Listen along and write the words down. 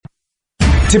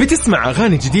تبي تسمع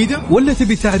أغاني جديدة ولا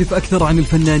تبي تعرف أكثر عن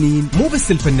الفنانين؟ مو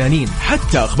بس الفنانين،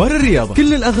 حتى أخبار الرياضة،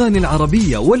 كل الأغاني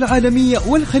العربية والعالمية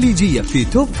والخليجية في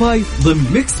توب 5 ضمن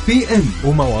ميكس بي ام،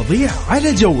 ومواضيع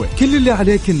على جوك. كل اللي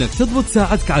عليك إنك تضبط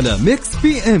ساعتك على ميكس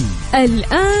بي ام.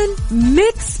 الآن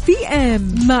ميكس بي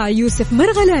ام مع يوسف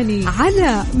مرغلاني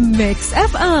على ميكس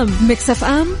اف ام. ميكس اف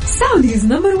ام سعوديز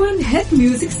نمبر 1 هيت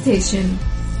ميوزك ستيشن.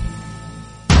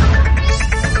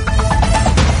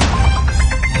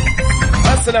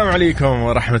 السلام عليكم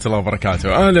ورحمة الله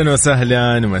وبركاته. أهلا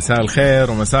وسهلا ومساء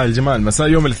الخير ومساء الجمال، مساء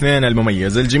يوم الاثنين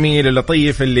المميز الجميل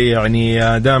اللطيف اللي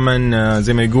يعني دائما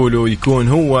زي ما يقولوا يكون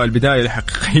هو البداية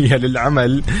الحقيقية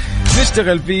للعمل،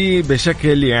 نشتغل فيه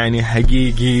بشكل يعني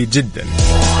حقيقي جدا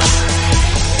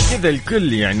كذا.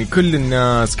 الكل يعني كل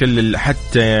الناس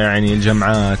حتى يعني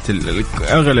الجامعات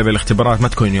أغلب الاختبارات ما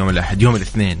تكون يوم الأحد، يوم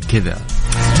الاثنين كذا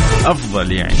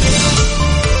أفضل يعني،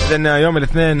 لأن يوم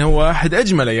الاثنين هو أحد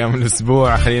أجمل أيام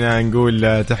الأسبوع. خلينا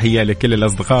نقول تحية لكل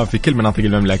الأصدقاء في كل مناطق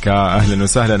المملكة، أهلا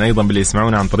وسهلا أيضا باللي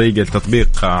يسمعونا عن طريق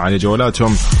التطبيق على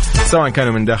جوالاتهم، سواء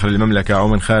كانوا من داخل المملكة أو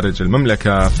من خارج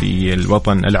المملكة في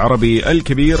الوطن العربي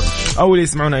الكبير، أو اللي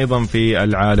يسمعونا أيضا في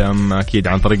العالم أكيد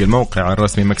عن طريق الموقع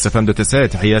الرسمي مكسفم.sa.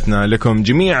 تحياتنا لكم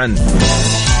جميعا.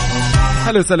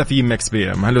 هلا وسهلا في مكس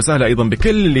بي ام، هلا وسهلا ايضا بكل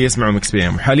اللي يسمعوا مكس بي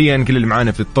ام. حاليا كل اللي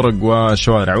معانا في الطرق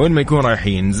والشوارع، وين ما يكون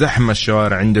رايحين، زحمه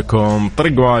الشوارع عندكم،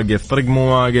 طريق واقف، طريق مو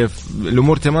واقف،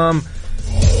 الامور تمام،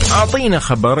 اعطينا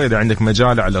خبر اذا عندك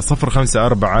مجال على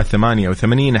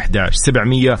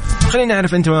 0548811700. خلينا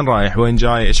نعرف انت وين رايح، وين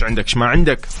جاي، ايش عندك، ايش ما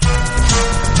عندك.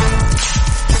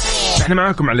 احنا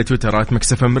معاكم على تويترات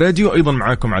مكسفم راديو، ايضا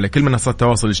معاكم على كل منصات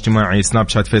التواصل الاجتماعي، سناب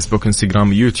شات، فيسبوك،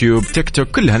 انستغرام، يوتيوب، تيك توك،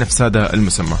 كلها نفس هذا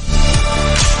المسمى.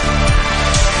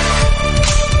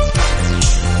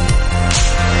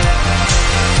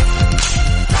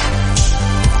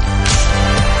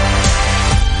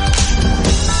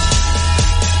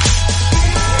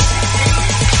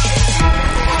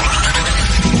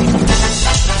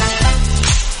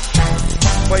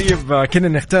 طيب كنا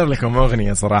نختار لكم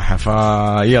أغنية صراحة،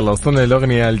 فيلا وصلنا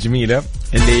للأغنية الجميلة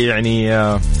اللي يعني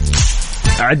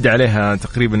أعد عليها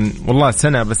تقريبا والله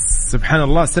سنة، بس سبحان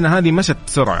الله السنة هذه مشت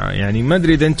بسرعة. يعني ما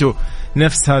أدري إذا أنتوا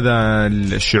نفس هذا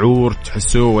الشعور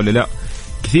تحسوه ولا لا.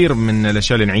 كثير من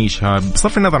الأشياء اللي نعيشها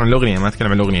بصرف النظر عن الأغنية، ما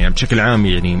أتكلم عن الأغنية بشكل عام،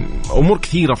 يعني أمور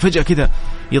كثيرة فجأة كذا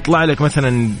يطلع لك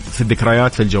مثلا في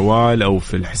الذكريات في الجوال أو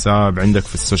في الحساب عندك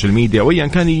في السوشيال ميديا، أو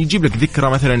كان يجيب لك ذكرى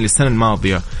مثلا للسنة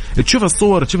الماضية، تشوف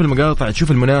الصور، تشوف المقاطع،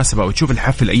 تشوف المناسبة أو تشوف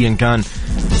الحفل أيا كان،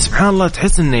 سبحان الله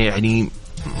تحس إنه يعني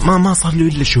ما صار له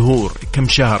إلا شهور، كم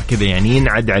شهر كذا يعني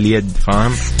ينعد على اليد،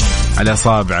 فاهم، على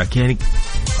أصابعك، يعني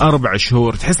 4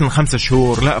 شهور، تحس إن 5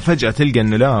 شهور، لا فجأة تلقى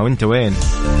إنه لا، وأنت وين؟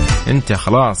 أنت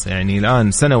خلاص يعني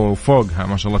الآن سنة وفوقها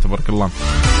ما شاء الله تبارك الله.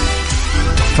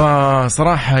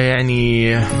 فصراحة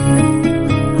يعني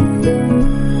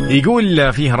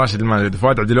يقول فيها راشد الماجد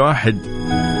فؤاد عبد الواحد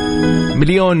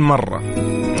مليون مرة.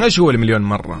 إيش هو المليون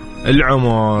مرة؟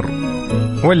 العمر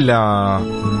ولا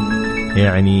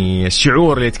يعني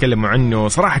الشعور اللي يتكلموا عنه؟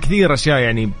 صراحة كثير أشياء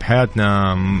يعني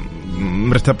بحياتنا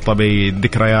مرتبطة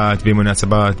بذكريات،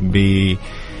 بمناسبات،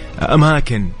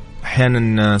 بأماكن،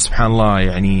 أحيانا سبحان الله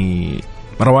يعني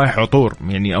روائح عطور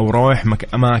يعني، أو روائح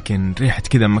أماكن، ريحة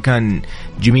كذا مكان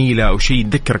جميلة أو شيء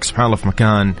يذكرك سبحان الله في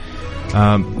مكان،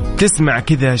 تسمع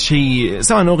كذا شيء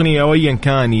سواء أغنية أو أيا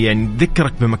كان، يعني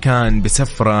تذكرك بمكان،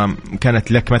 بسفرة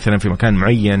كانت لك مثلا في مكان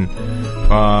معين.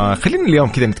 فخلينا اليوم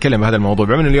كذا نتكلم بهذا الموضوع،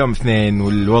 بعمل اليوم اثنين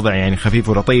والوضع يعني خفيف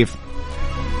ولطيف.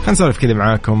 خلينا نسولف كذا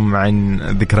معاكم عن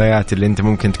الذكريات اللي انت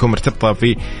ممكن تكون مرتبطة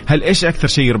فيه. هل ايش اكثر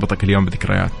شيء يربطك اليوم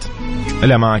بذكريات؟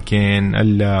 الاماكن،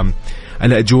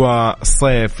 الأجواء،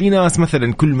 الصيف. في ناس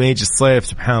مثلا كل ما يجي الصيف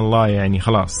سبحان الله يعني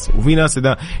خلاص، وفي ناس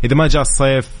إذا ما جاء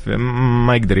الصيف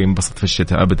ما يقدر ينبسط في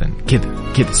الشتاء أبدا.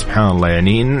 كذا سبحان الله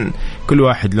يعني كل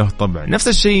واحد له طبع. نفس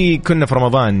الشيء كنا في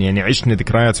رمضان، يعني عشنا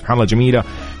ذكريات سبحان الله جميلة.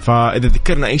 فإذا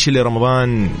ذكرنا أي شيء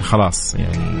لرمضان خلاص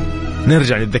يعني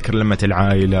نرجع نتذكر لمة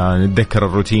العائلة، نتذكر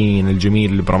الروتين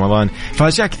الجميل اللي برمضان.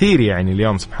 فأشياء كثير يعني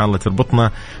اليوم سبحان الله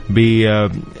تربطنا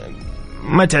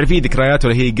ما تعرفي ذكريات،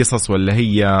 ولا هي قصص، ولا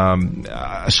هي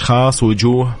أشخاص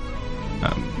ووجوه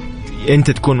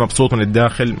أنت تكون مبسوط من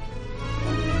الداخل.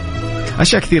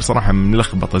 أشياء كثير صراحة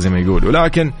ملخبطة زي ما يقولوا،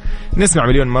 ولكن نسمع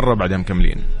مليون مرة بعدها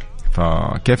مكملين.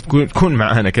 فكيف تكون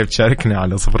معانا، كيف تشاركنا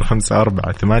على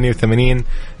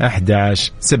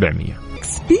 0548811700.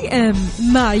 بي ام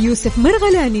مع يوسف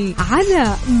مرغلاني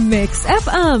على ميكس اف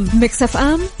ام. ميكس اف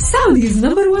ام سعوديز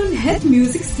نمبر 1 هيت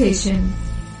ميوزك ستيشن.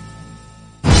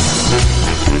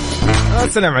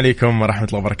 السلام عليكم ورحمة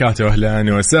الله وبركاته.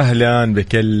 أهلا وسهلا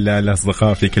بكل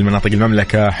الأصدقاء في كل مناطق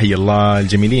المملكة. حي الله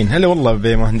الجميلين. هلا والله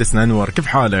بمهندسنا أنور، كيف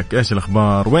حالك؟ إيش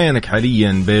الأخبار؟ وينك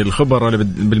حاليا؟ بالخبر ولا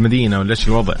بالمدينة ولا إيش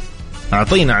الوضع؟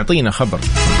 أعطينا خبر.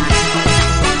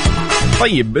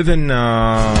 طيب إذن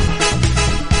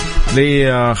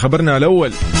لخبرنا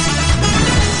الأول.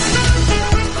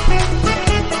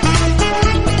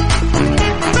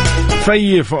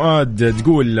 في فؤاد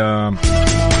تقول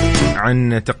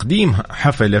عن تقديم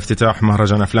حفل افتتاح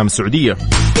مهرجان أفلام السعودية.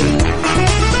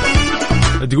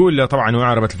 تقول طبعا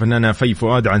وأعربت الفنانة في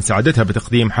فؤاد عن سعادتها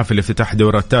بتقديم حفل افتتاح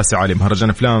دورة التاسعة لمهرجان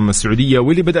أفلام السعودية،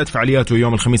 واللي بدأت فعالياته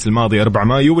يوم الخميس الماضي 4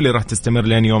 مايو، واللي راح تستمر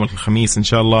لين يوم الخميس إن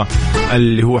شاء الله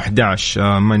اللي هو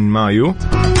 11 من مايو.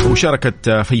 وشاركت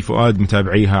في فؤاد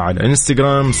متابعيها على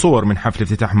انستغرام صور من حفل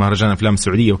افتتاح مهرجان أفلام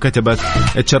السعودية، وكتبت: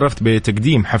 اتشرفت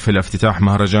بتقديم حفل افتتاح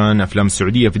مهرجان أفلام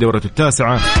السعودية في دورة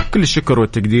التاسعة. كل الشكر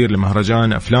والتقدير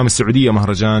لمهرجان أفلام السعودية.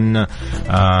 مهرجان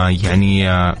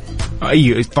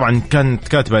طبعا كانت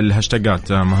كاتبة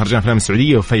الهاشتاجات مهرجان أفلام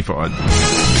السعودية وفي فؤاد.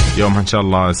 يومها إن شاء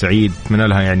الله سعيد، أتمنى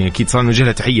لها يعني أكيد صار نوجه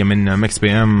لها تحية من ميكس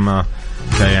بي ام.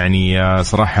 يعني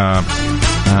صراحة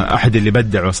أحد اللي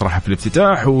بدعوا صراحة في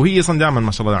الافتتاح، وهي صن دائما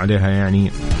ما شاء الله عليها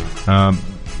يعني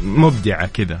مبدعة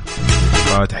كذا،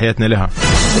 فتحياتنا لها.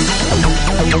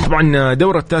 طبعا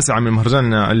دورة التاسعة من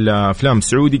مهرجان الأفلام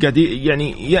السعودي قاعد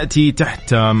يعني يأتي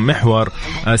تحت محور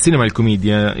سينما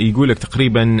الكوميديا. يقولك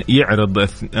تقريبا يعرض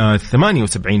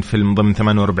 78 فيلم ضمن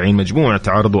 48 مجموعة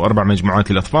تعرض و4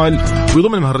 مجموعات للأطفال.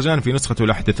 ويضم المهرجان في نسخته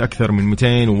الأحدث أكثر من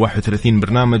 231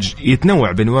 برنامج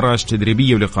يتنوع بين ورش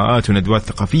تدريبية ولقاءات وندوات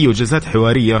ثقافية وجلسات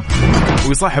حوارية.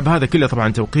 ويصاحب هذا كله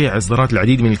طبعا توقيع إصدارات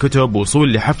العديد من الكتب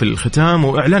ووصول لحفل الختام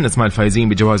وإعلان أسماء الفائزين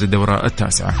بجوائز الدورة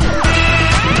التاسعة.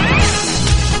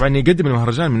 طبعا يقدم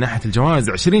المهرجان من ناحية الجوائز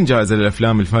 20 جائزة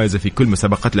للأفلام الفائزة في كل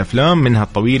مسابقات الأفلام، منها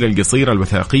الطويلة، القصيرة،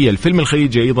 الوثائقية، الفيلم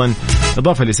الخليجي، أيضا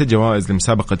إضافة ل6 جوائز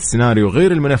لمسابقة السيناريو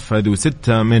غير المنفذ و6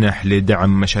 منح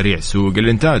لدعم مشاريع سوق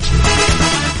الإنتاج.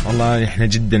 والله إحنا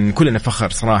جدا كلنا فخر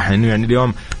صراحة إنه يعني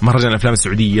اليوم مهرجان الأفلام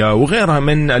السعودية وغيرها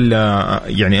من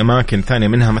يعني أماكن ثانية،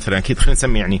 منها مثلا أكيد خلينا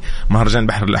نسمي يعني مهرجان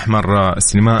بحر الأحمر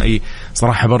السينمائي،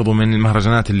 صراحة برضو من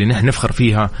المهرجانات اللي نحن نفخر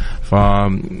فيها.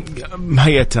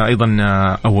 فهيئة أيضا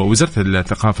أو وزارة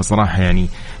الثقافة صراحة يعني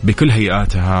بكل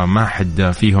هيئاتها ما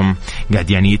حد فيهم قاعد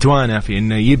يعني يتوانى في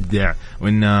إنه يبدع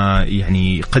وإنه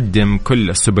يعني يقدم كل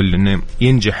السبل إنه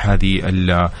ينجح هذه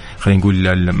خلينا نقول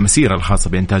المسيرة الخاصة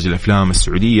بإنتاج الأفلام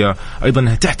السعودية، أيضا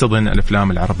أنها تحتضن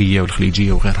الأفلام العربية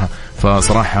والخليجية وغيرها.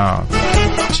 فصراحة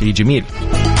شيء جميل.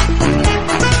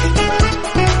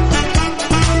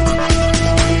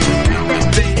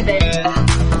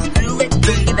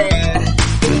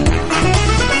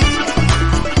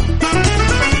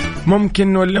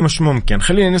 ممكن ولا مش ممكن؟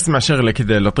 خلينا نسمع شغلة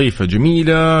كذا لطيفة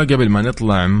جميلة قبل ما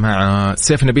نطلع مع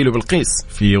سيف نبيل وبالقيس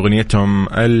في أغنيتهم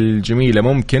الجميلة.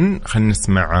 ممكن خلينا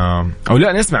نسمع أو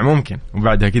لا نسمع ممكن،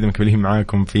 وبعدها كذا مكملين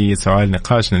معاكم في سؤال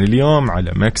نقاشنا لليوم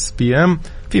على ميكس بي ام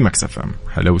في ميكس اف ام.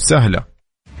 هلا وسهلا.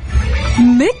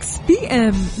 ميكس بي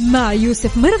ام مع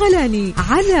يوسف مرغلاني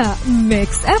على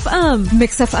ميكس اف ام.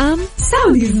 ميكس اف ام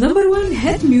سعوديز نمبر 1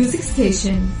 هيت ميوزك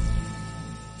ستيشن.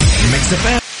 ميكس اف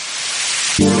ام.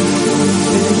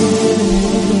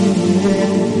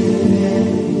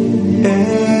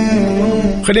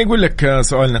 خليني أقول لك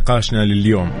سؤال نقاشنا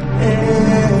لليوم.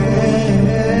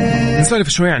 نسولف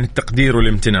شوي عن التقدير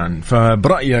والامتنان.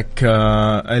 فبرأيك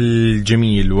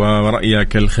الجميل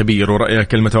ورأيك الخبير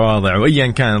ورأيك المتواضع وأيا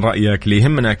كان رأيك اللي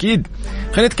يهمنا أكيد،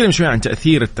 خلينا نتكلم شوي عن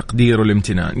تأثير التقدير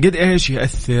والامتنان. قد إيش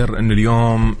يأثر إنه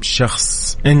اليوم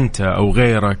شخص أنت أو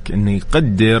غيرك إنه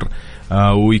يقدر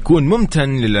ويكون ممتن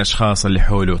للأشخاص اللي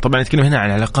حوله. طبعا نتكلم هنا عن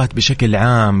العلاقات بشكل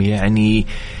عام، يعني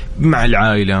مع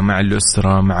العائلة، مع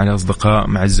الأسرة، مع الأصدقاء،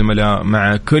 مع الزملاء،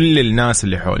 مع كل الناس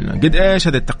اللي حولنا. قد إيش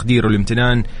هذا التقدير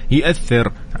والامتنان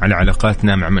يأثر على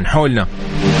علاقاتنا مع من حولنا.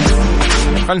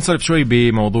 خلينا نسولف شوي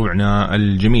بموضوعنا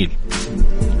الجميل.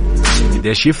 قد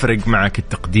إيش يفرق معك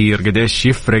التقدير؟ قد إيش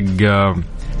يفرق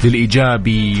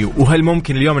للإيجابي؟ وهل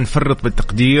ممكن اليوم نفرط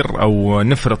بالتقدير أو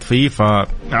نفرط فيه؟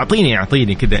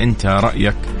 فأعطيني كذا أنت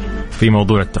رأيك في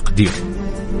موضوع التقدير.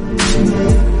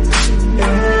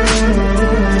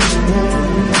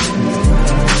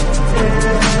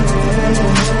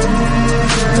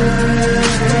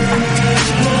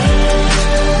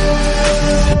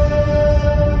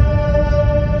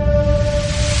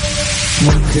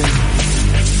 ممكن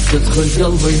تدخل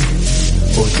قلبي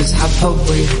وتسحب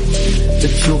حبي،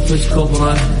 تشوف ايش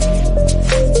كبره.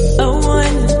 أول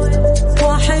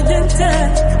واحد أنت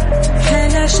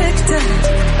حين عشقته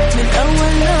من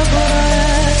أول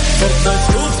نظرة، صرت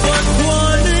أشوفك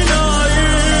وأنا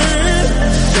نايم،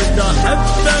 كنت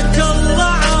أحبك الله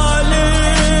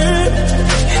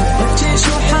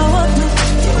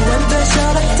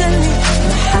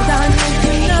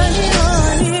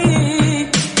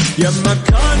يما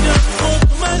كان يضبط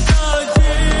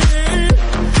مزاجي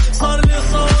صار لي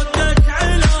صوتك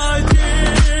علاجي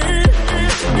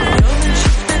يوم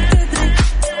شفتك تدري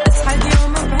أسعد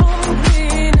يوم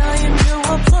بعمري نايم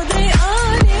جوا بصدري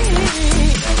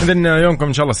إذن يومكم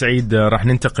إن شاء الله سعيد. راح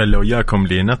ننتقل وياكم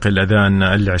لنقل أذان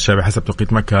العشاء بحسب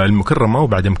توقيت مكة المكرمة،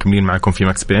 وبعدين مكملين معكم في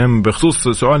ماكس بي ام. بخصوص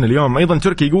سؤالنا اليوم أيضا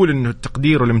تركي يقول إنه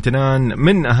التقدير والامتنان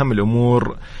من أهم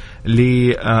الأمور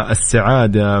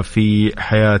للسعادة في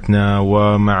حياتنا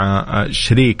ومع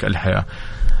شريك الحياة.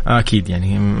 أكيد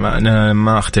يعني أنا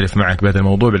ما أختلف معك بهذا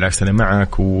الموضوع، بالعكس أنا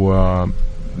معك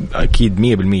أكيد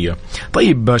 100%.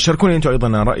 طيب شاركوني أنتم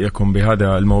أيضا رأيكم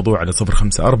بهذا الموضوع على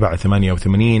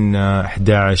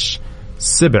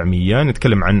 0548811700.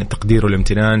 نتكلم عن التقدير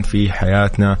والامتنان في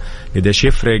حياتنا، قديش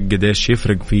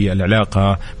يفرق في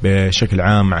العلاقة بشكل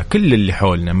عام مع كل اللي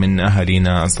حولنا من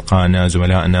أهالينا، أصدقائنا،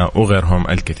 زملائنا وغيرهم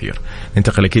الكثير.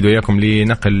 ننتقل أكيد وياكم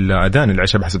لنقل أذان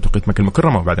العشاء بحسب توقيت مكة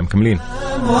المكرمة، وبعدها مكملين.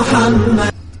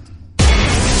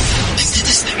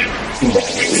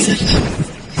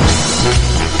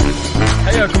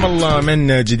 حياكم الله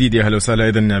من جديد، يا أهلا وسهلا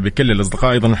إذن بكل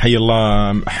الأصدقاء. أيضا حي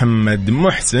الله محمد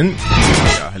محسن، يا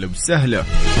أهلا وسهلا.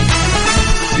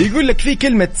 يقول لك في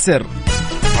كلمة سر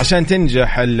عشان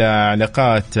تنجح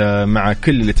العلاقات مع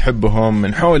كل اللي تحبهم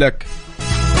من حولك.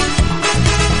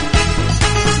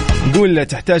 يقول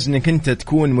تحتاج أنك أنت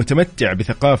تكون متمتع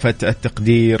بثقافة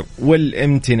التقدير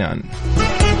والامتنان.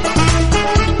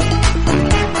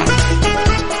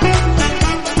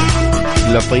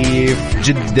 لطيف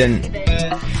جدا.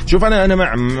 شوف أنا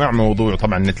مع موضوع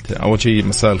طبعا. أول شيء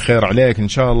مساء الخير عليك إن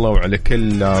شاء الله وعلى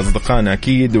كل أصدقائنا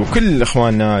أكيد وكل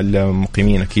إخواننا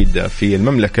المقيمين أكيد في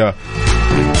المملكة.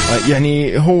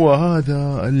 يعني هو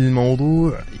هذا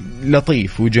الموضوع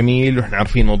لطيف وجميل، وإحنا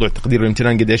عارفين موضوع التقدير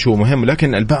والامتنان قديش هو مهم،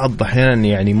 لكن البعض أحيانا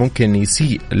يعني ممكن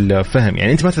يسيء الفهم.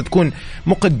 يعني أنت مثلا تكون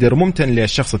مقدر وممتن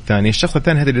للشخص الثاني، الشخص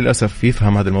الثاني هذا للأسف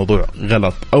يفهم هذا الموضوع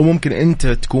غلط، أو ممكن أنت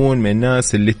تكون من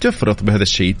الناس اللي تفرط بهذا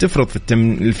الشيء، تفرط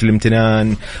في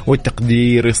الامتنان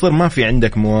والتقدير، يصير ما في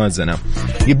عندك موازنة.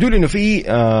 يبدو لي إنه في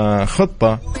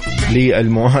خطة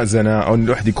للموازنة، أو إنه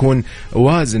الواحد يكون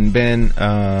وازن بين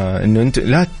إنه أنت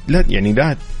لا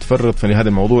تفرط في هذا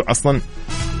الموضوع. أصلا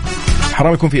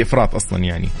حرام يكون في إفراط أصلا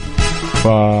يعني.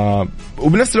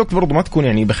 وبنفس الوقت برضو ما تكون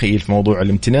يعني بخيل في موضوع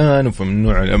الامتنان وفي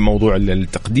موضوع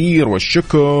التقدير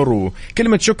والشكر.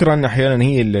 وكلمة شكرا أحيانا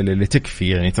هي اللي تكفي،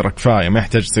 يعني ترى كفاية، ما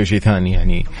يحتاج تسوي شيء ثاني.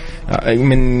 يعني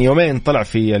من يومين طلع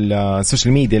في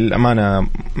السوشيال ميديا الأمانة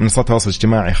منصات التواصل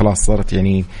الاجتماعي خلاص صارت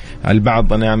يعني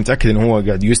البعض، أنا متأكد أنه هو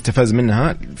قاعد يستفز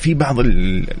منها في بعض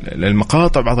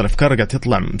المقاطع، بعض الأفكار قاعد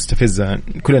تطلع مستفزة،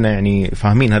 كلنا يعني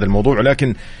فاهمين هذا الموضوع.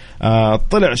 ولكن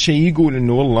طلع شيء يقول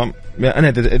إنه والله أنا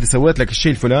إذا سويت لك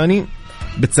الشيء الفلاني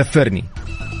بتسفرني.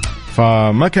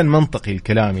 فما كان منطقي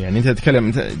الكلام. يعني أنت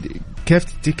تتكلم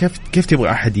كيف تبغى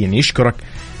أحد يعني يشكرك؟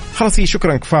 خلاص هي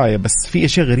شكرا كفاية. بس في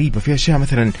أشياء غريبة، في أشياء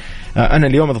مثلا أنا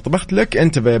اليوم إذا طبخت لك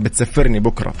أنت بتسفرني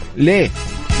بكرة. ليه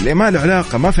ما له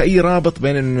علاقة، ما في أي رابط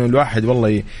بين إنه الواحد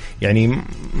والله يعني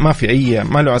ما في أي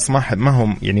ما له أسماح، ما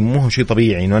هم يعني مو هو شيء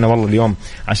طبيعي إنه أنا والله اليوم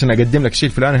عشان أقدم لك الشيء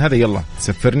الفلاني هذا يلا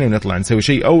تسفرني ونطلع نسوي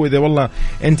شيء، أو إذا والله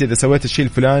أنت إذا سويت الشيء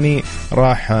الفلاني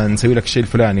راح نسوي لك الشيء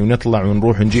الفلاني ونطلع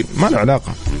ونروح ونجيب. ما له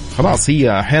علاقة. خلاص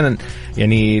هي أحيانا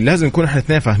يعني لازم نكون احنا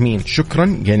اثنين فاهمين.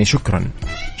 شكرا يعني شكرا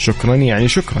يعني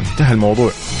شكرا، انتهى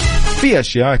الموضوع. في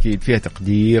أشياء أكيد فيها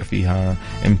تقدير، فيها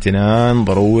امتنان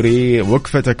ضروري،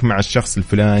 وقفتك مع الشخص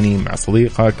الفلاني، مع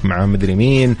صديقك، مع مدري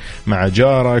مين، مع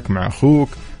جارك، مع أخوك،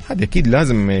 هذا أكيد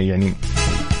لازم يعني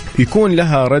يكون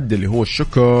لها رد، اللي هو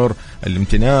الشكر،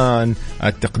 الامتنان،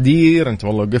 التقدير. أنت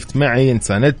والله وقفت معي، أنت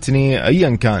ساندتني،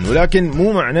 أيا كان. ولكن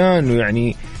مو معناه أنه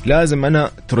يعني لازم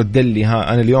أنا ترد لي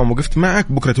ها أنا اليوم وقفت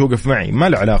معك بكرة توقف معي، ما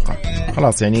له علاقة.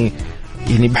 خلاص يعني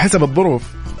بحسب الظروف،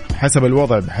 حسب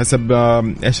الوضع، بحسب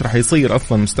إيش راح يصير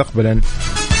أصلا مستقبلا.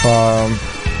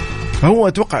 فهو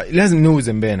أتوقع لازم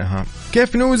نوزن بينها.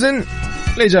 كيف نوزن؟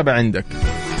 الإجابة عندك.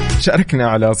 شاركنا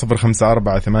على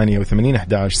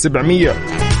 0548811700.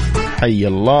 حي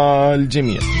الله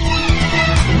الجميع.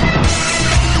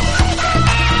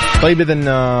 طيب إذن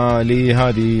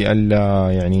لهذه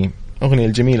يعني أغنية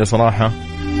الجميلة صراحة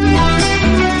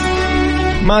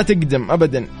ما تقدم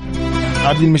أبدا،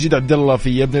 عبد المجيد عبد الله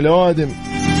في يا ابن الأوادم.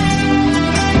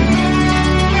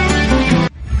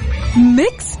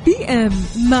 ميكس بي ام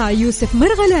مع يوسف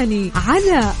مرغلاني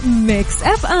على ميكس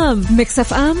اف ام. ميكس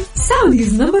اف ام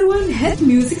سعوديز نمبر 1 هيت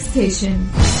ميوزك ستيشن.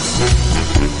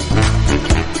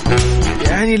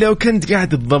 يعني لو كنت قاعد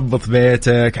تضبط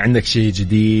بيتك، عندك شيء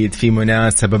جديد في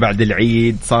مناسبة بعد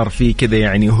العيد، صار في كذا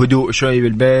يعني هدوء شوي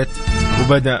بالبيت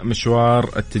وبدأ مشوار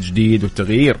التجديد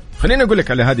والتغيير، خليني أقول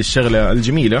لك على هذه الشغلة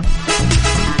الجميلة.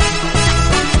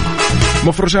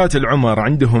 مفروشات العمر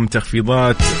عندهم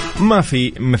تخفيضات ما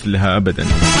في مثلها أبدا.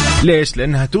 ليش؟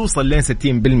 لأنها توصل لين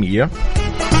 60%.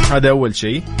 هذا أول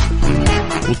شيء.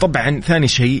 وطبعا ثاني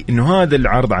شيء إنه هذا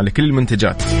العرض على كل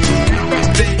المنتجات،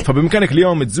 فبإمكانك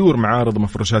اليوم تزور معارض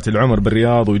مفروشات العمر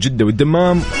بالرياض وجدة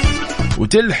والدمام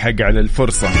وتلحق على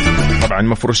الفرصة. طبعا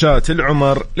مفروشات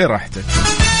العمر لراحتك.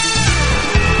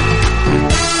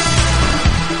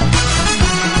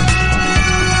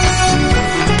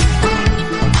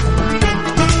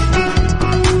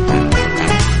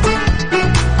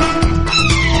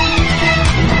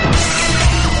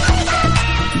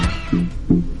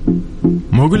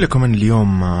 ما أقول لكم أن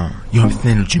اليوم يوم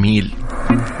الاثنين الجميل،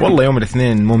 والله يوم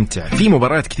الاثنين ممتع، في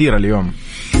مباريات كثيرة اليوم.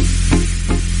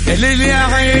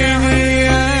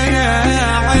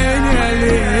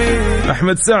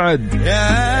 أحمد سعد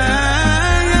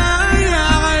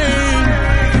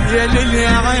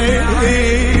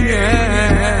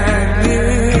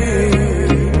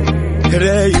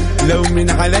رايق لو من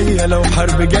عليا، لو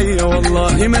حرب جاية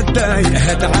والله ما اتضايق،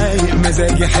 هتعايق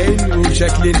مزاجي حلو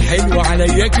وشكلي الحلو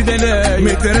عليا كده لايق،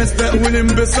 مترستق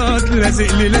والانبساط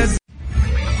لازق لي لازق.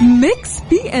 ميكس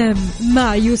بي ام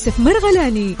مع يوسف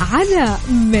مرغلاني على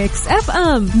ميكس اف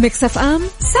ام. ميكس اف ام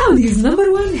سعوديز نمبر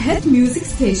 1 هيد ميوزك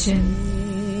ستيشن.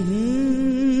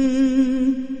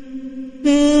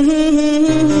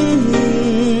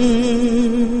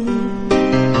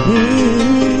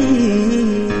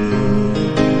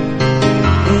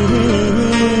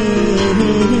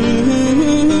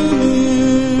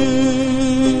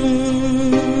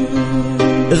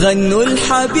 غنوا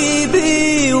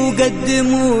الحبيبي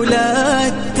وقدموا له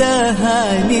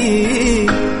التهاني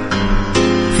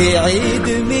في عيد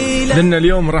ميلاد. لأن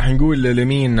اليوم راح نقول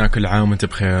لمين كل عام وانت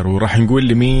بخير، وراح نقول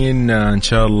لمين إن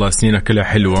شاء الله سنينك كلها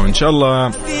حلوة، وإن شاء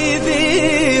الله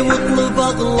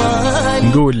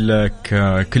نقول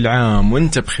لك كل عام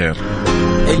وانت بخير.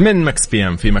 من مكس بي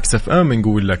ام في مكس اف ام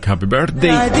نقول لك هابي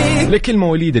بيرثداي لكل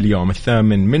مواليد اليوم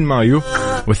 8 من مايو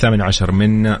و18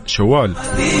 من شوال.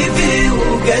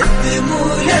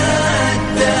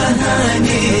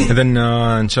 إذن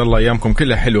إن شاء الله أيامكم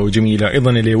كلها حلوة وجميلة.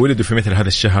 أيضا اللي ولدوا في مثل هذا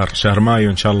الشهر، شهر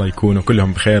مايو، إن شاء الله يكونوا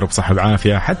كلهم بخير وبصحة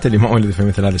وعافية. حتى اللي ما ولدوا في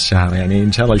مثل هذا الشهر يعني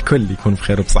إن شاء الله الكل يكون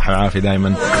بخير وبصحة وعافية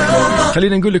دائما.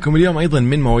 خلينا نقول لكم اليوم أيضا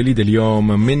من مواليد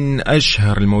اليوم، من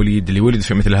أشهر المواليد اللي ولدوا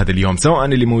في مثل هذا اليوم، سواء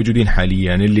اللي موجودين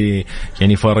حاليا، اللي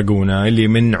يعني فارقونا، اللي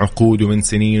من عقود ومن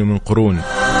سنين ومن قرون.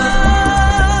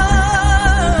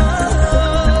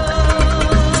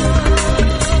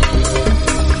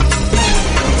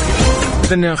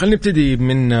 خلينا نبتدي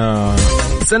من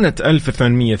سنة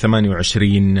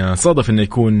 1828. صادف أنه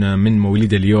يكون من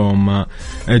مواليد اليوم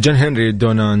جون هنري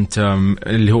دونانت،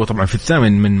 اللي هو طبعا في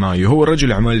 8 من مايو. هو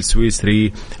رجل أعمال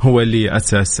سويسري، هو اللي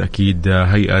أسس أكيد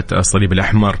هيئة الصليب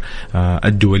الأحمر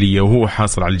الدولية، وهو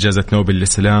حاصل على جائزة نوبل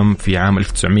للسلام في عام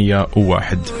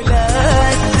 1901.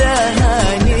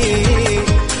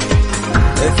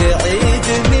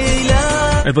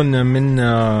 أيضا من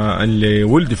اللي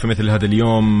ولدوا في مثل هذا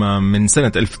اليوم من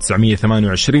سنة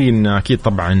 1928 أكيد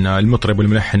طبعا المطرب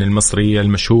والملحن المصري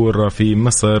المشهور في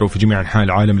مصر وفي جميع أنحاء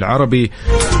العالم العربي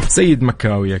سيد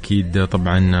مكاوي. أكيد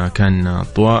طبعا كان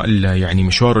طوال يعني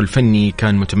مشواره الفني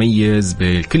كان متميز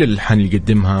بكل الألحان اللي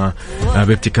قدمها،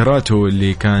 بابتكاراته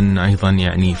اللي كان أيضا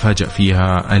يعني فاجأ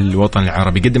فيها الوطن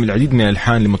العربي. قدم العديد من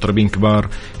الألحان لمطربين كبار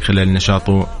خلال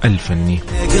نشاطه الفني.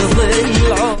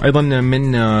 أيضا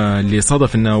من اللي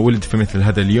صادف أنه ولد في مثل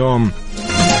هذا اليوم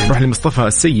نروح لمصطفى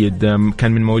السيد،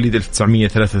 كان من مواليد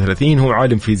 1933. هو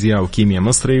عالم فيزياء وكيمياء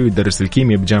مصري، ويدرس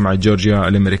الكيمياء بجامعة جورجيا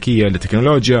الأمريكية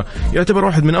للتكنولوجيا. يعتبر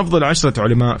واحد من أفضل 10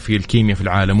 علماء في الكيمياء في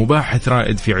العالم، وباحث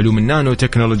رائد في علوم النانو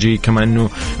تكنولوجي، كما أنه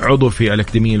عضو في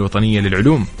الأكاديمية الوطنية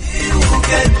للعلوم.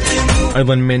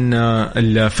 أيضا من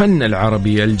الفن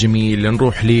العربي الجميل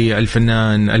نروح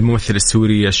للفنان الممثل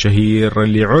السوري الشهير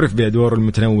اللي عرف بأدواره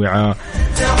المتنوعة،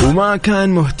 وما كان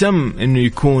مهتم أنه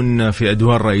يكون في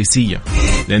أدوار رئيسية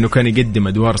لأنه كان يقدم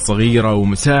أدوار صغيرة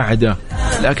ومساعدة.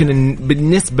 لكن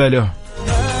بالنسبة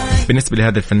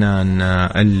لهذا الفنان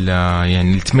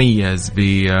يعني التميز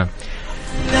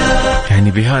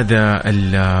يعني بهذا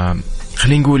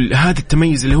خلينا نقول هذا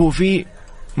التميز اللي هو فيه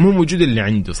مو موجود اللي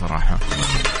عنده صراحة.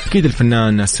 أكيد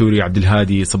الفنان السوري عبد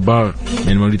الهادي صباغ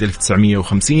من مواليد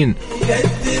 1950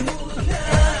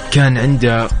 كان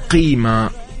عنده قيمة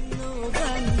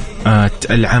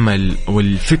العمل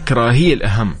والفكرة هي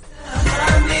الأهم.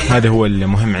 هذا هو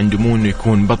المهم عنده، مو إنه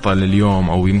يكون بطل اليوم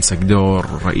أو يمسك دور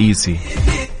رئيسي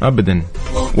أبدا،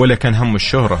 ولا كان همه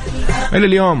الشهرة. إلا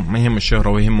اليوم ما يهم الشهرة،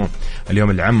 ويهمه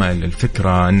اليوم العمل،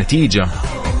 الفكرة، النتيجة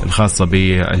الخاصة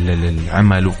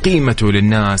بالعمل وقيمته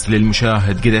للناس،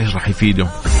 للمشاهد، قد إيش راح يفيده.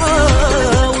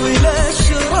 حاول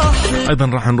اشرح أيضا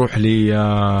راح نروح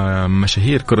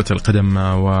لمشاهير كرة القدم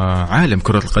وعالم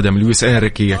كرة القدم. لويس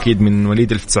إنريكي أكيد من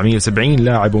وليد 1970،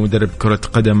 لاعب ومدرب كرة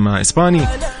قدم إسباني،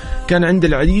 كان عنده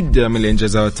العديد من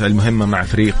الإنجازات المهمة مع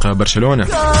فريق برشلونة.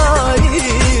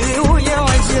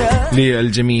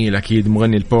 للجميل أكيد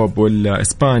مغني البوب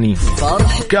والإسباني،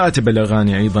 كاتب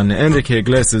الأغاني أيضا إنريكي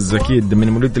إغليسيز أكيد من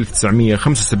مولد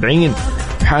 1975،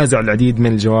 حاز على العديد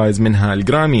من الجوائز منها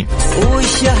الجرامي.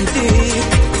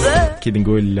 أكيد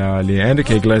نقول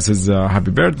لإنريكي إغليسيز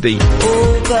هابي بيرثدي.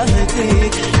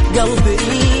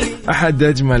 أحد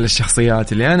أجمل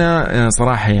الشخصيات اللي أنا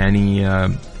صراحة يعني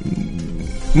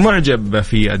معجب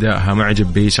في أدائها،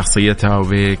 معجب بشخصيتها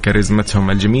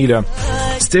وبكاريزمتهم الجميلة.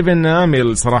 ستيفن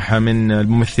آميل صراحة من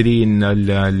الممثلين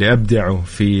اللي أبدعوا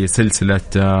في سلسلة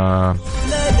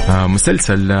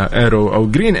مسلسل إيرو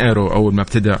أو جرين إيرو. أول ما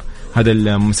ابتدأ هذا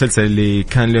المسلسل اللي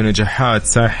كان له نجاحات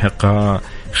ساحقة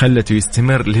خلته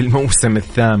يستمر للموسم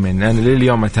الثامن. أنا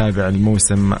لليوم أتابع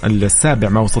الموسم السابع،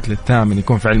 ما وصلت للثامن،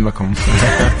 يكون في علمكم.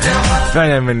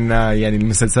 فعلا من يعني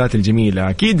المسلسلات الجميلة.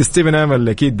 أكيد ستيفن آمل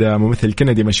أكيد ممثل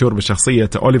كندي مشهور بشخصية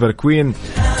أوليفر كوين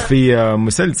في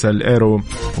مسلسل إيرو،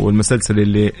 والمسلسل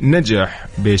اللي نجح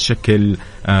بشكل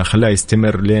خلاه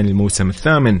يستمر لين الموسم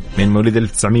الثامن من مولد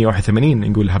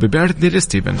 1981. نقول هابي بيرثدي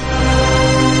لستيفن.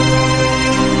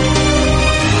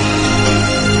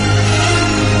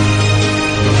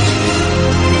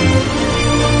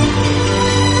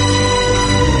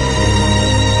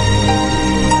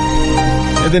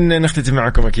 إذن نختتم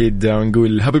معكم أكيد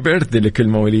ونقول هابي بيرثدي لكل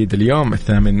مواليد اليوم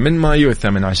 8 مايو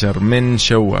 18 من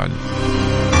شوال.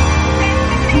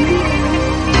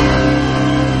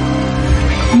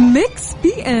 ميكس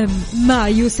بي ام مع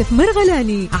يوسف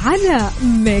مرغلاني على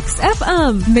ميكس اف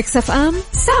ام. ميكس اف ام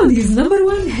سعوديز نمبر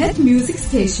 1 هيت ميوزك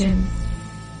ستيشن.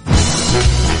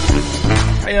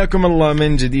 حياكم الله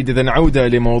من جديد. إذن عودة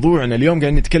لموضوعنا اليوم،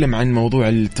 قاعد نتكلم عن موضوع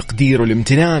التقدير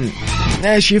والامتنان.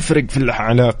 ايش يفرق في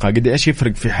العلاقة؟ قد ايش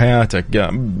يفرق في حياتك؟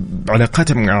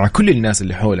 علاقاتك مع كل الناس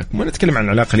اللي حولك. مو نتكلم عن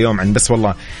العلاقة اليوم عن بس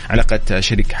والله علاقة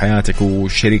شريك حياتك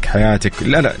وشريك حياتك،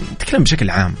 لا نتكلم بشكل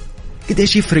عام. قد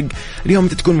ايش يفرق اليوم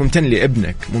انت تكون ممتن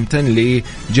لابنك، ممتن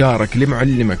لجارك،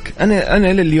 لمعلمك.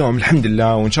 انا لليوم الحمد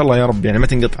لله وان شاء الله يا رب يعني ما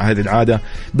تنقطع هذه العاده،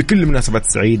 بكل المناسبات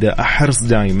السعيده احرص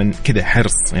دائما كذا،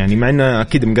 حرص يعني مع انه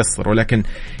اكيد مقصر، ولكن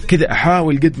كذا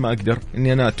احاول قد ما اقدر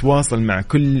اني انا اتواصل مع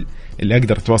كل اللي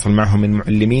اقدر اتواصل معهم من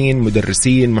معلمين،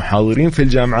 مدرسين، محاضرين في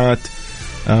الجامعات.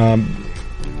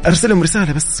 ارسلهم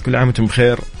رساله بس كل عام وانتم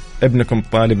بخير، ابنكم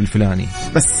الطالب الفلاني.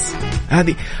 بس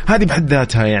هذه بحد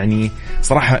ذاتها يعني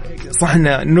صراحة صح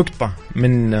إنها نقطة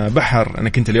من بحر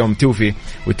أنك أنت اليوم توفي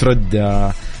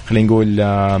وترد خلينا نقول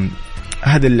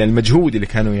هذا المجهود اللي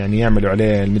كانوا يعني يعملوا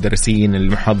عليه المدرسين،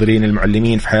 المحاضرين،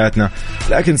 المعلمين في حياتنا.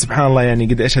 لكن سبحان الله يعني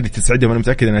قد إيش هذه تسعدهم، أنا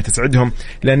متأكد أنها تسعدهم،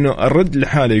 لأنه الرد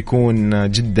لحاله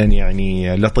يكون جدا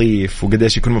يعني لطيف، وقد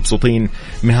إيش يكونوا مبسوطين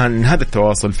من هذا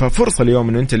التواصل. ففرصة اليوم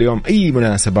إنه أنت اليوم أي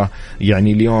مناسبة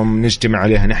يعني اليوم نجتمع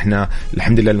عليها نحن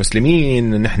الحمد لله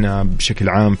المسلمين، نحن بشكل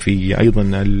عام في أيضا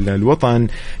الوطن،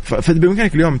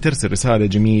 فبإمكانك اليوم ترسل رسالة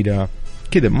جميلة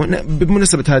كذا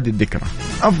بمناسبة هذه الذكرى،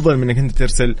 أفضل من أنك أنت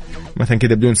ترسل مثلا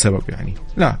كذا بدون سبب. يعني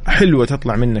لا، حلوة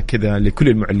تطلع منك كذا لكل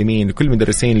المعلمين، لكل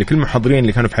المدرسين، لكل المحاضرين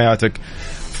اللي كانوا في حياتك،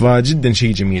 فجدا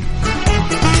شيء جميل.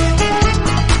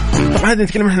 طبعا هذا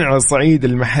نتكلم احنا على الصعيد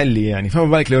المحلي يعني، فما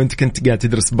بالك لو انت كنت قاعد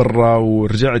تدرس برا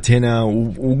ورجعت هنا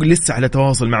ولسه على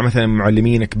تواصل مع مثلا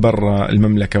معلمينك برا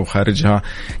المملكة وخارجها،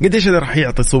 قديش هذا راح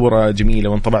يعطي صورة جميلة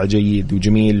وانطباع جيد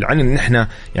وجميل عن ان احنا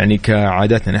يعني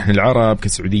كعاداتنا نحن العرب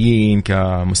كسعوديين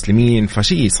كمسلمين،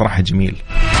 فشيء صراحة جميل.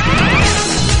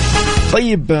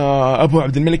 طيب أبو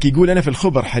عبد الملك يقول أنا في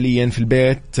الخبر حاليا في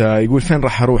البيت، يقول فين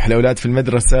راح أروح؟ الأولاد في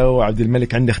المدرسة وعبد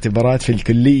الملك عنده اختبارات في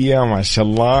الكلية، ما شاء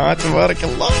الله تبارك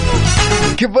الله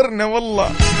كبرنا والله.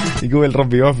 يقول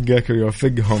ربي يوفقك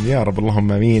ويوفقهم يا رب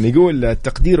اللهم آمين. يقول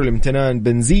التقدير والامتنان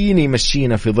بنزين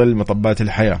يمشينا في ظل مطبات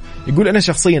الحياة. يقول أنا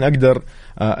شخصيا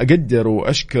أقدر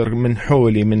وأشكر من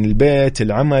حولي، من البيت،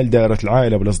 العمل، دائرة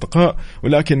العائلة والأصدقاء،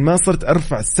 ولكن ما صرت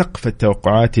أرفع سقف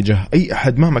التوقعات تجاه أي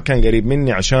أحد مهما كان قريب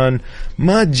مني عشان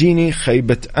ما تجيني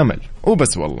خيبة أمل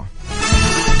وبس. والله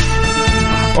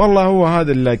هو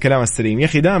هذا الكلام السليم يا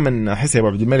أخي. دائما أحس يا أبو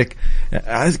عبد الملك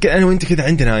أنا وأنت كذا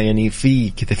عندنا يعني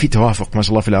في توافق ما شاء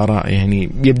الله في الآراء، يعني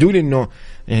يبدو لي إنه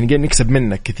يعني قاعد نكسب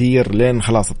منك كثير لين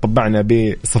خلاص طبعنا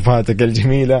بصفاتك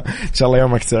الجميلة. إن شاء الله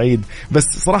يومك سعيد. بس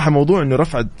صراحة موضوع إنه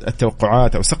رفع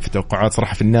التوقعات أو سقف التوقعات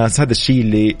صراحة في الناس، هذا الشيء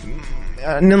اللي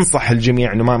ننصح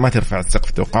الجميع انه ما ترفع سقف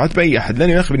التوقعات باي احد،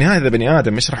 لانه يا اخي بالنهايه هذا بني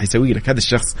ادم، ايش راح يسوي لك هذا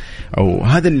الشخص او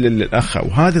هذا الاخ او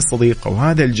هذا الصديق او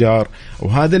هذا الجار او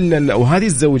هذا او هذه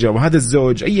الزوجه او هذا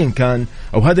الزوج ايا كان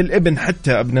او هذا الابن،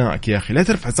 حتى ابنائك يا اخي لا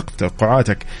ترفع سقف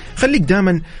توقعاتك، خليك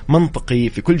دائما منطقي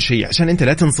في كل شيء عشان انت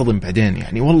لا تنصدم بعدين.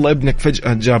 يعني والله ابنك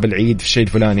فجاه جاب العيد في الشيء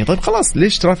الفلاني، طيب خلاص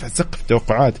ليش ترفع سقف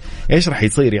التوقعات؟ ايش راح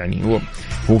يصير؟ يعني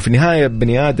هو في النهايه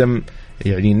بني ادم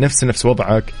يعني نفس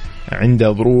وضعك،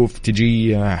 عنده ظروف،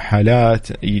 تجي حالات،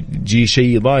 يجي شيء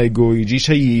يضايقه، يجي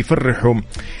شيء يفرحه،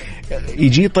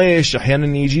 يجي طيش،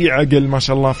 احيانا يجي عقل ما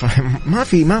شاء الله.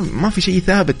 ما في شيء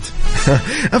ثابت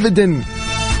ابدا.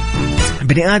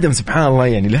 بني ادم سبحان الله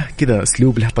يعني له كذا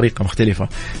اسلوب، له طريقه مختلفه.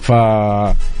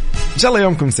 إن شاء الله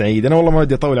يومكم سعيد. أنا والله ما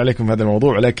بدي أطول عليكم في هذا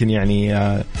الموضوع، لكن يعني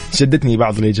شدتني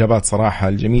بعض الإجابات صراحة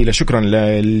الجميلة. شكرا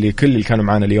لكل اللي كانوا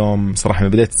معنا اليوم صراحة من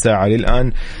بداية الساعة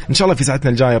للآن. إن شاء الله في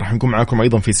ساعتنا الجاية راح نكون معاكم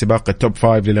أيضا في سباق التوب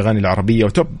 5 للأغاني العربية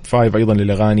وتوب 5 أيضا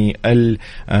للأغاني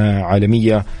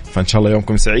العالمية. فإن شاء الله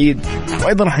يومكم سعيد،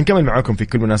 وأيضا راح نكمل معاكم في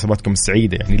كل مناسباتكم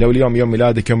السعيدة. يعني لو اليوم يوم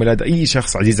ميلادك، يوم ميلاد أي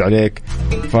شخص عزيز عليك،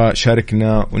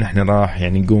 فشاركنا ونحن راح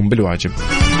يعني نقوم بالواجب.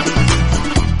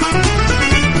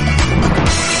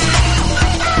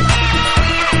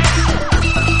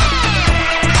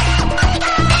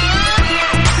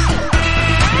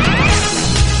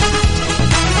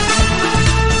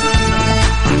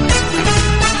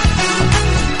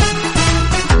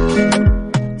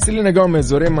 سيلينا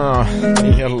جوميز وريما،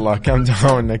 يلا كام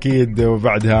داون أكيد،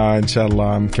 وبعدها إن شاء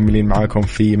الله مكملين معاكم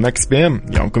في مكس بي ام.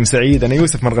 يومكم سعيد. أنا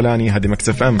يوسف مرغلاني، هذه مكس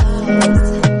اف ام.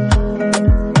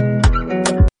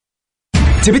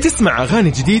 تبي تسمع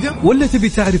أغاني جديدة ولا تبي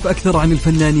تعرف أكثر عن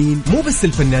الفنانين؟ مو بس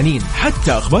الفنانين،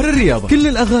 حتى أخبار الرياضة، كل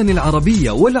الأغاني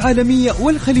العربية والعالمية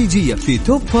والخليجية في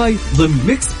توب 5 ضمن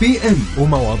ميكس بي ام،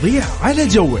 ومواضيع على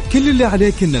جوك. كل اللي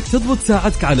عليك إنك تضبط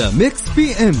ساعتك على ميكس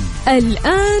بي ام.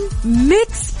 الآن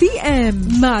ميكس بي ام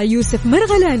مع يوسف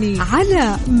مرغلاني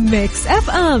على ميكس اف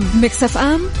ام. ميكس اف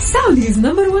ام سعوديز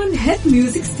نمبر 1 هيت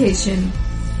ميوزك ستيشن.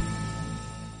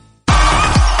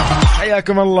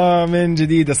 حياكم الله من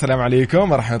جديد. السلام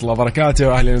عليكم ورحمة الله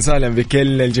وبركاته. أهلا وسهلا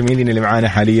بكل الجميلين اللي معانا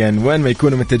حاليا وين ما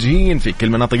يكونوا متجهين في كل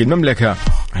مناطق المملكة.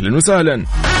 أهلا وسهلا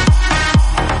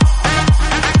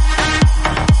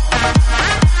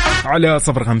على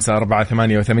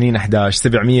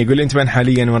 0548811700. قول انت وين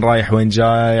حاليا، وين رايح، وين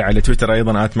جاي. على تويتر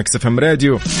ايضا @مكسفم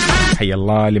راديو. حي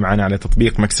الله اللي معانا على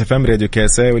تطبيق مكسفم راديو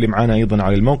كاسي، واللي معانا ايضا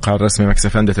على الموقع الرسمي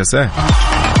مكسفم.sa.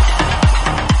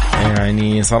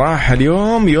 يعني صراحة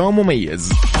اليوم يوم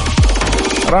مميز.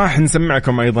 راح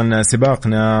نسمعكم أيضا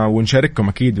سباقنا ونشارككم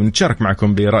أكيد ونتشارك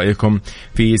معكم برأيكم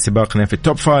في سباقنا في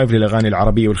التوب 5 للأغاني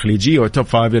العربية والخليجية والتوب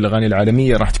 5 للأغاني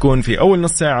العالمية. راح تكون في أول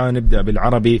نص ساعة نبدأ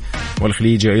بالعربي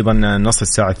والخليجي، أيضا نص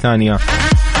الساعة الثانية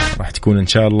راح تكون إن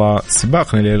شاء الله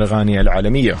سباقنا للأغاني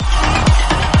العالمية.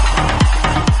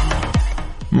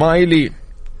 مايلي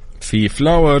في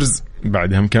فلاورز،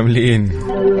 بعدها مكملين.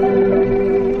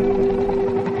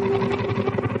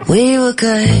 We were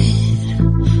good,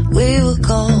 we were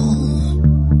gold,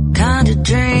 kind of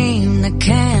dream that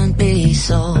can't be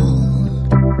sold.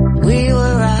 We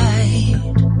were right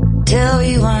till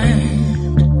we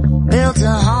weren't, built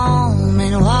a home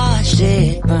and watched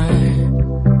it burn.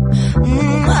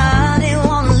 I didn't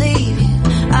want to leave you,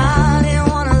 I didn't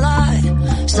want to lie.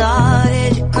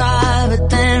 Started to cry but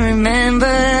then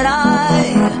remembered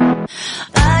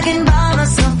I can buy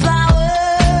myself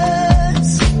flowers,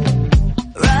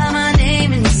 write my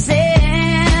name in the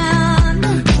sand,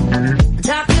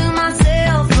 talk to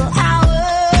myself for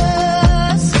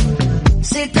hours,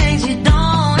 say things you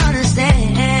don't understand.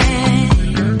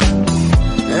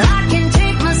 I can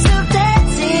take myself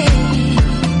dancing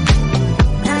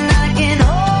and I can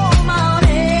hold my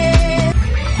head.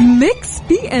 ميكس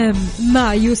بي ام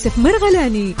مع يوسف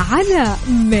مرغلاني على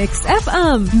ميكس اف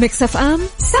ام. ميكس اف ام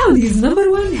سعوديز نمبر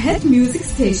 1 هيت ميوزك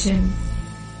ستيشن.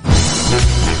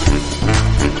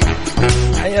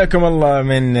 حياكم الله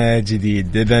من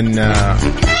جديد. إذن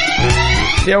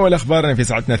في أول أخبارنا في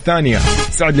ساعتنا الثانية،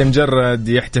 سعد المجرد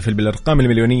يحتفل بالأرقام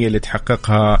المليونية اللي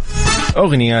تحققها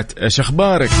أغنية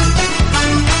شخبارك.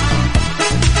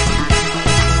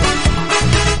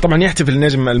 طبعا يحتفل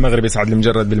النجم المغربي سعد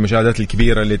المجرد بالمشاهدات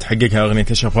الكبيرة اللي تحققها أغنية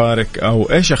إيش أخبارك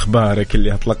أو إيش أخبارك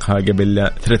اللي أطلقها قبل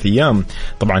 3 أيام.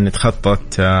 طبعا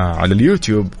تخطت على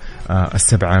اليوتيوب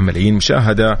 7 ملايين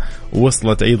مشاهدة،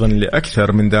 ووصلت أيضا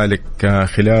لأكثر من ذلك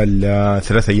خلال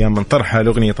 3 أيام من طرحها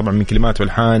الأغنية، طبعا من كلمات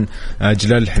والحان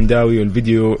جلال الحمداوي،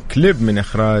 والفيديو كليب من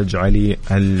إخراج علي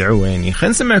العويني.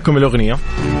 خلينا نسمعكم الأغنية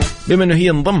بما أنه هي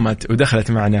انضمت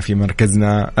ودخلت معنا في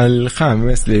مركزنا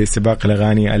الخامس لسباق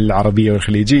الأغاني العربية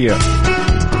والخليجية.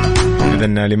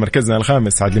 إذن لمركزنا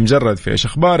الخامس سعد المجرد في إيش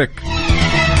أخبارك.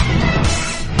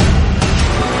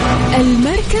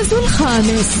 المركز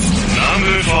الخامس.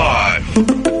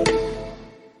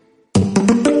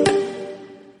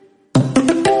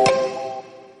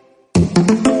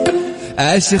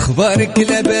 ايش اخبارك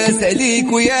لاباس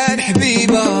عليك ويا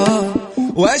الحبيبه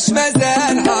واش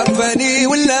مازال عارفاني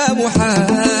ولا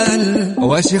محال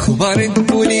واش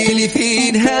اخبارك قولي لي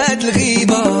فين هاد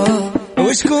الغيبه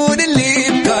وشكون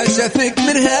اللي بقى شافك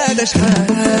من هذا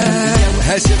شحال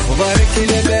واش اخبارك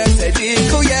لاباس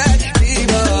عليك ويا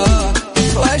الحبيبه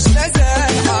واش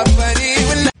مازال عارفاني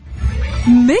ولا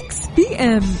ميكس بي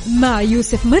ام مع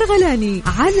يوسف مرغلاني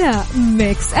على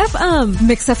ميكس اف ام.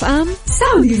 ميكس اف ام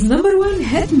سعوديز نمبر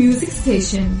 1 هيد ميوزك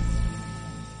ستيشن.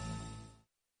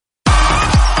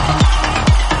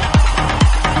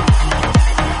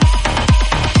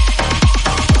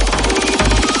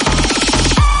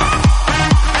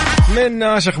 من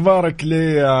ايش اخبارك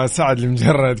لسعد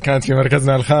المجرد كانت في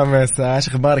مركزنا الخامس. ايش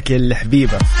اخبارك يا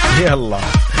الحبيبه. يلا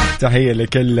تحيه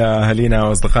لكل اهالينا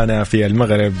واصدقائنا في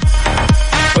المغرب.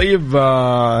 طيب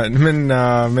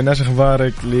من ايش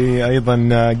اخبارك لي ايضا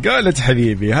قالت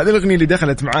حبيبي. هذه الاغنيه اللي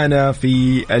دخلت معانا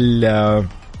في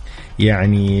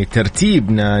يعني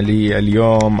ترتيبنا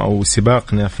لليوم او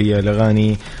سباقنا في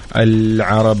الاغاني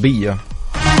العربيه.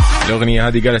 الاغنيه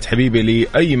هذه قالت حبيبي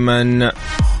لايمن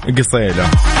قصيله.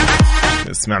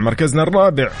 اسمع مركزنا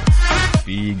الرابع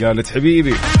في قالت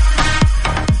حبيبي.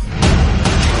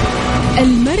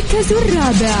 المركز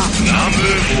الرابع.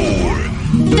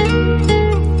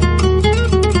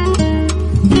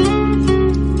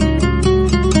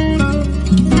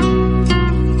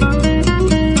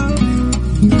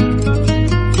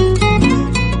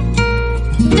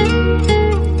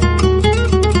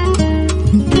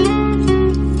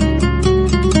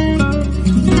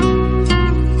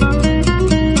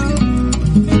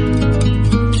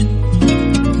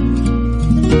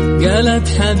 قالت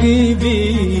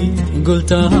حبيبي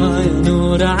قلتها يا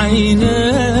نور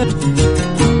عينك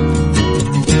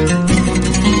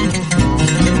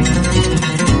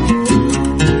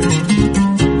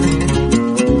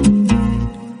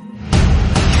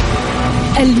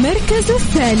المركز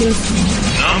الثالث.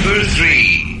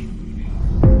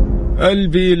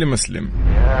 قلبي لمسلم.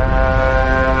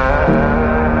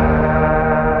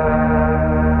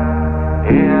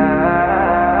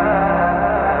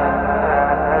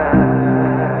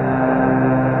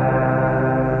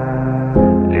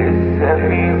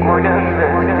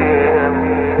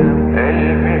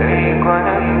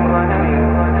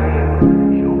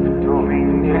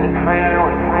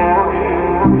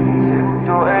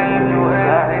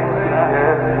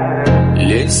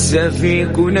 لسه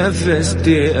فيك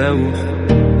ونفستي أو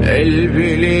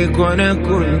قلبي ليك وانا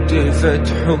كنت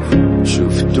فتحه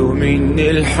شفته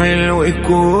مني الحلو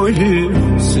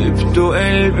كله سبته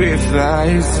قلبي في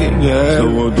عزي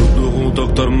زود الضغوط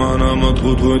اكتر ما انا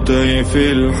مضغوط وتايه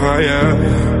في الحياة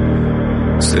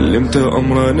سلمت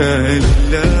امرنا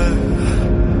لله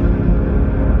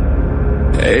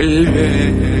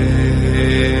قلبي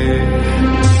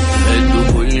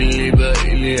كل اللي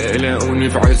باقي لي قلقوني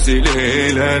في عز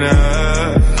الليل انا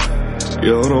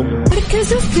يا رب.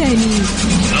 المركز الثاني.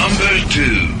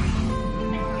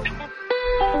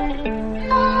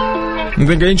 نحن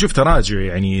قاعدين نشوف تراجع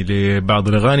يعني لبعض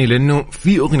الأغاني لأنه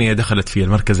في أغنية دخلت في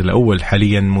المركز الأول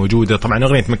حاليا موجودة. طبعا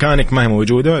أغنية مكانك ما هي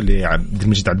موجودة لعبد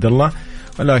المجيد عبد الله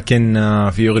ولكن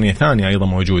في أغنية ثانية أيضا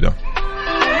موجودة.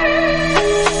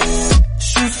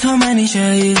 شفتها ماني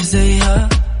شايف زيها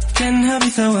كانها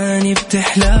بثواني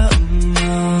بتحلى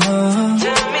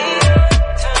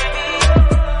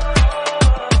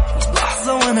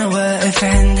لحظة وانا واقف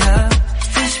عندها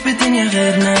فيش بدنيا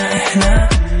غيرنا احنا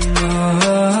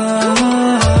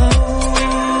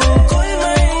كل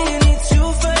ما عيني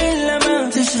تشوفها إلا ما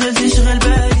تشغل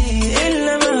بالي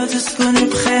إلا ما تسكن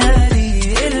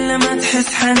بخيالي إلا ما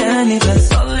تحس حناني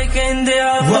بصلك عندي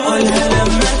وأقولها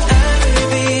لما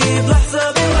تقلبي بلحظة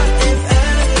بوقف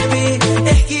قلبي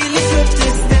احكي لي شو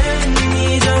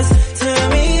بتستني just tell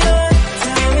me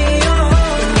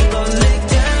ضلك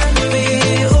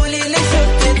جنبي قولي لي شو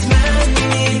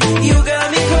بتتمني you got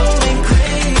me going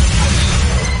crazy.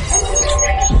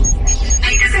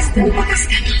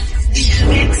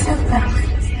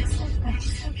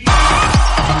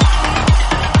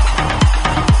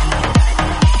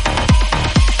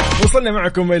 وصلنا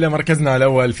معكم إلى مركزنا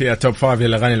الأول في التوب 5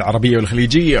 للأغاني العربية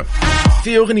والخليجية.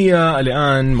 في أغنية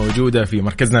الآن موجودة في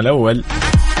مركزنا الأول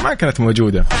ما كانت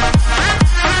موجودة.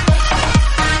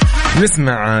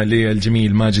 نسمع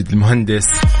للجميل ماجد المهندس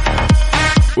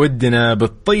ودنا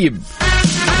بالطيب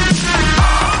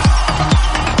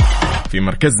في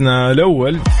مركزنا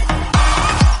الأول.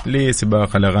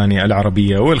 لسباق الأغاني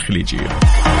العربية والخليجية.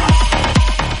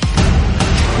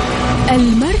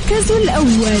 المركز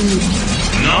الأول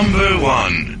Number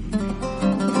 1.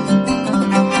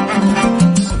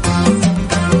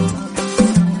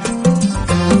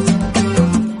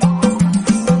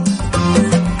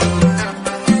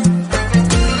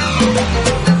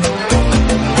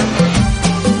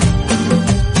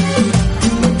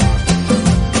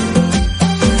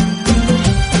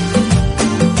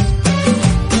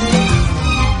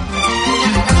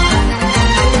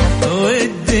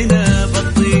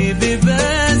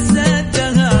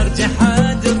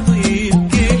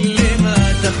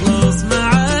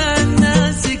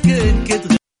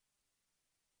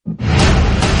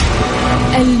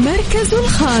 المركز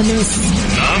الخامس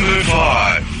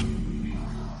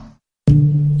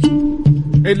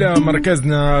إلى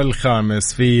مركزنا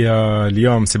الخامس في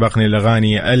اليوم سباقنا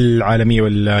الأغاني العالمية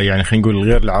ولا يعني خلينا نقول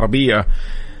غير العربية.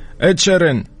 إد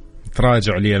شيران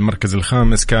تراجع للمركز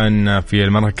الخامس، كان في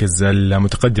المركز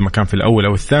المتقدمة، كان في الأول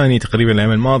أو الثاني تقريبا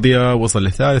الأيام الماضية، وصل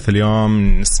للثالث.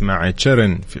 اليوم نسمع إد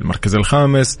شيران في المركز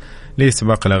الخامس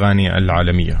لسباق الأغاني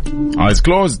العالمية. Eyes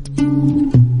closed.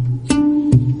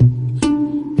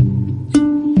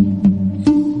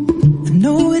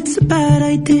 know it's a bad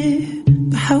idea,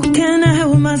 but how can I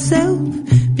help myself?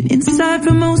 Been inside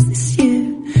for most this year,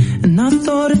 and I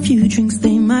thought a few drinks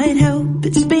they might help.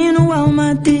 It's been a while,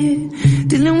 my dear,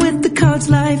 dealing with the cards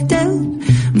life dealt.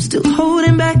 I'm still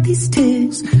holding back these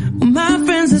tears, well, my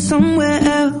friends are somewhere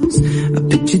else. I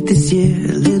pictured this year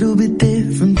a little bit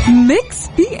different. ميكس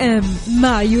بي ام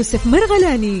مع يوسف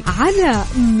مرغلاني على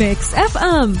ميكس اف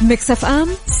ام. ميكس اف ام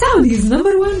سعوديز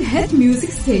نمبر 1 هيت ميوزك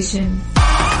ستيشن.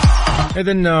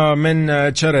 إذن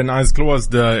من شيران آيز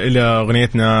كلوزد إلى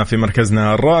أغنيتنا في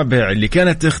مركزنا الرابع اللي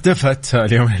كانت اختفت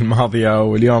اليوم الماضية،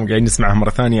 واليوم قاعدين نسمعها مرة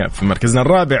ثانية في مركزنا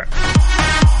الرابع.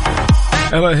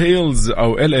 إلا هيلز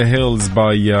أو إلا هيلز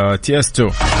باي تيستو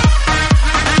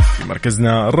في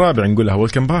مركزنا الرابع، نقولها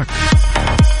ويلكم باك.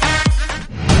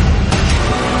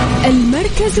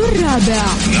 المركز الرابع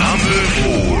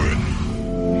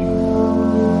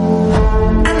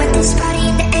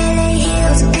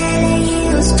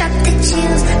Drop the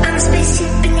chills, I'm a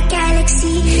spaceship in the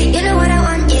galaxy. You know what I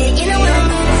want, yeah, you know what I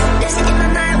need. Losing in my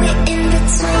mind, we're in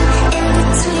between.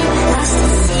 Lost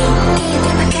at sea, can you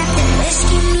be my captain,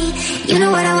 rescue me? You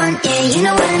know what I want, yeah, you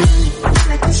know what I need.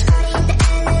 I'm at this party in the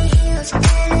LA hills.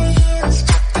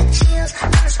 Drop the chills,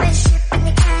 I'm a spaceship in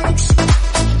the galaxy.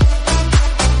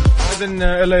 إذن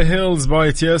إلا هيلز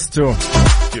باي تيستو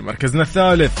في مركزنا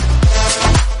الثالث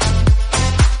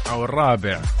أو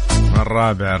الرابع.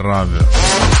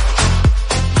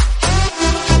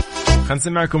 خلينا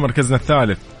نسمعكم مركزنا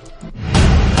الثالث.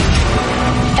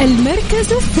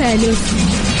 المركز الثالث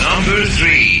Number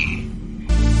 3.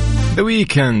 The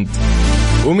Weeknd.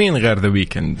 ومين غير The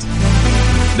Weeknd؟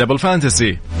 Double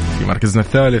Fantasy في مركزنا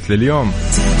الثالث لليوم.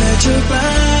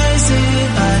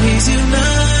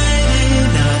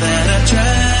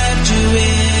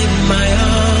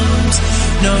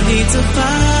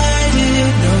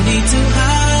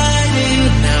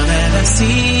 Now that I've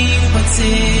seen what's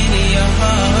in your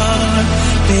heart,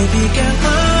 baby girl,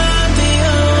 I'm the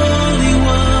only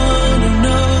one who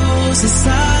knows the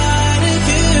side of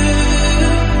you.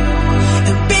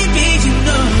 And baby, you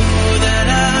know that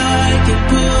I can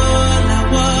pull out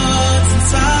what's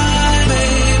inside,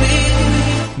 baby.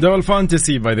 Double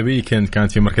Fantasy by The Weeknd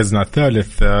كانت في مركزنا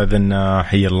الثالث. إذن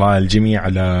حي الله الجميع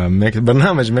على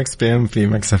برنامج ميكس بي ام في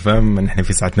ميكس اف ام. نحن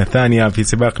في ساعتنا الثانية في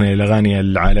سباقنا للأغاني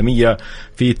العالمية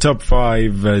في توب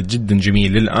 5 جدا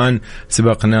جميل. الآن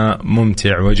سباقنا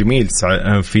ممتع وجميل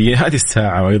في هذه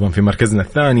الساعة، وأيضا في مركزنا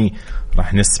الثاني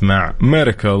راح نسمع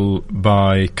ميراكل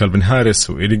باي كالفين هاريس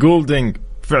وإيلي جولدينج.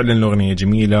 فعلا الأغنية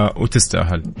جميلة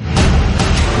وتستاهل.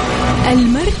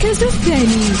 المركز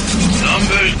الثاني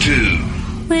Number 2.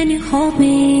 When you hold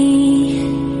me,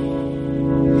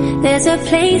 there's a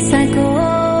place I go.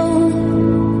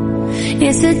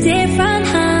 It's a different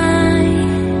high.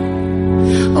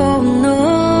 Oh no,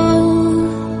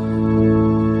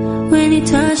 when you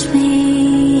touch me,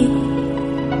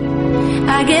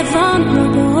 I get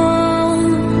vulnerable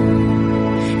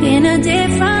in a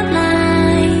different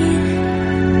light.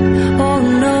 Oh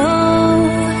no.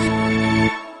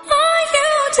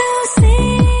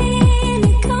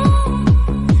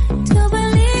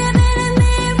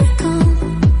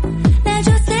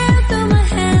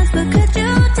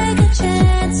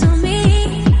 Chance on me.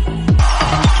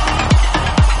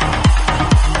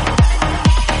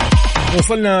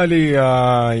 وصلنا ل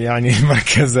يعني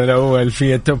المركز الأول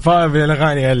في التوب 5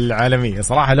 للأغاني العالمية.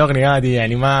 صراحة الأغنية هذه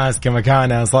يعني ماسكة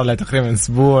مكانها صار لها تقريبا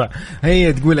أسبوع،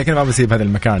 هي تقول لك أنا ما بسيب هذا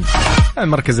المكان.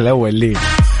 المركز الأول لي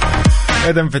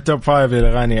إذن في التوب 5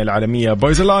 للأغاني العالمية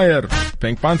بويز لاير،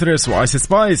 بينك بانثرز وآيس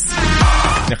سبايس.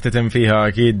 نختتم فيها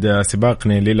أكيد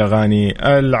سباقنا للأغاني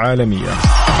العالمية.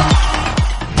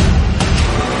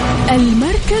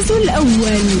 المركز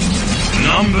الأول.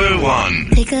 Number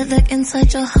 1. Take a look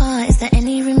inside your heart. Is there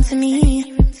any room for me?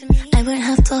 I won't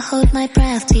have to hold my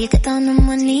breath till you get down on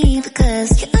one knee, because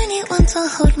you only want to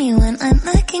hold me when I'm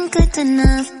looking good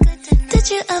enough. Did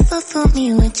you ever fool me?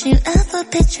 Would you ever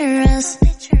picture us?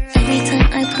 Every time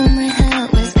I pull my